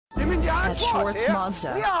At Schwartz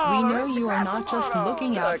Mazda, we know you are not just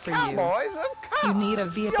looking out for you. You need a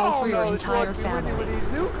vehicle for your entire family.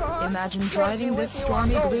 Imagine driving this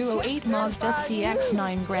stormy blue 08 Mazda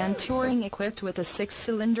CX-9 Grand Touring equipped with a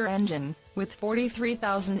 6-cylinder engine, with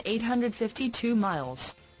 43,852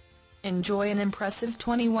 miles. Enjoy an impressive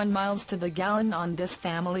 21 miles to the gallon on this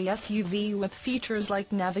family SUV with features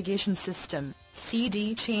like navigation system,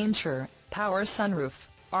 CD changer, power sunroof,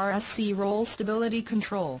 RSC roll stability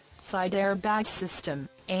control, side airbag system,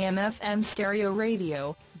 AM/FM stereo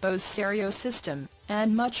radio, Bose stereo system,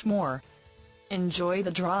 and much more. Enjoy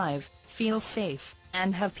the drive, feel safe,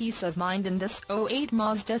 and have peace of mind in this 08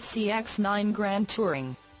 Mazda CX-9 Grand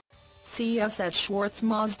Touring. See us at Schwartz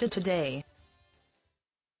Mazda today.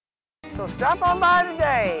 So stop on by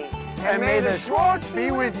today, and may the Schwartz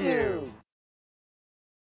be with you.